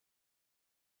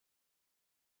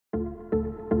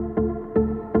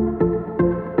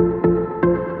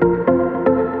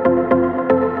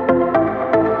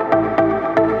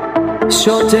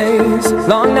Short days,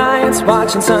 long nights,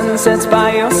 watching sunsets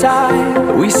by your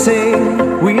side. We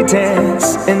sing, we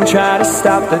dance, and try to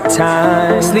stop the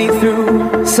time. Sleep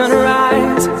through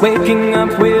sunrise, waking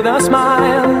up with a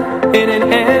smile. In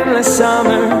an endless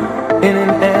summer, in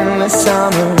an endless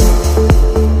summer.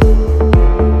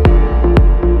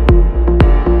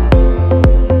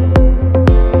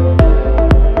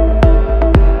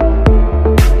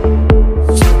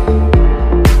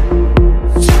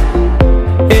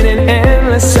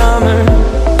 Summer,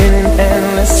 in an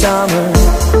endless summer.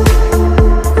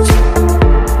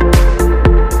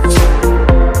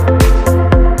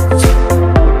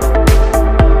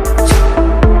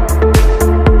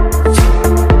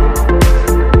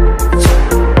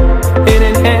 In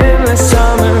an endless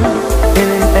summer, in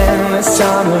an endless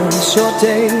summer. Short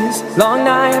days, long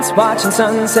nights, watching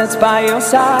sunsets by your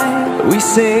side. We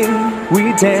sing,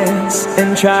 we dance,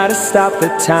 and try to stop the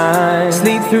time.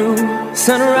 Sleep through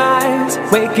sunrise,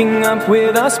 waking up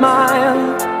with a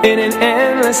smile. In an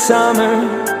endless summer,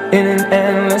 in an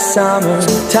endless summer.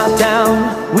 Top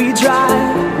down, we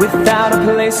drive, without a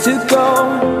place to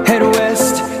go. Head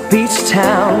west, beach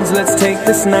towns, let's take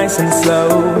this nice and slow.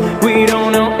 We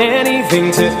don't owe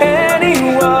anything to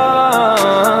anyone.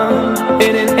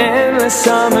 In an endless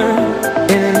summer,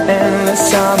 in an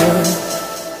endless summer.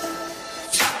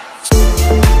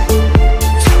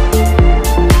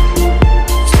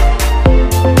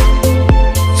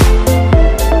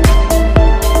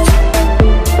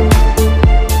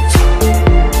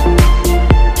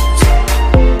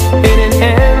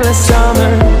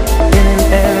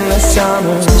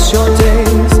 Short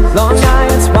days, long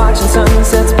nights, watching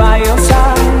sunsets by your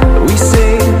side. We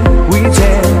sing, we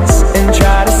dance, and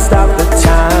try to stop the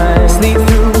time. Sleep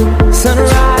through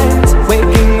sunrise,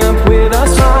 waking up with a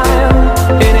smile.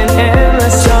 In an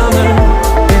endless summer,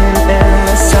 in an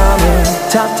endless summer.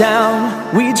 Top down,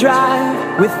 we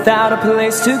drive, without a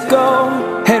place to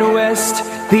go. Head west,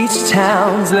 beach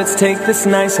towns, let's take this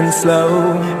nice and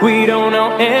slow. We don't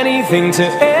owe anything to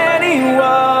anyone.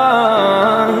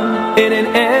 In an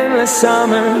endless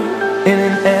summer, in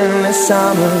an endless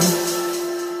summer.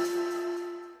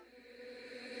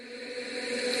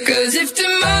 'Cause if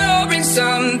tomorrow brings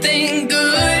something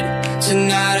good,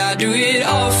 tonight I do it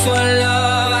all for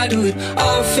love. I do it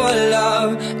all for love.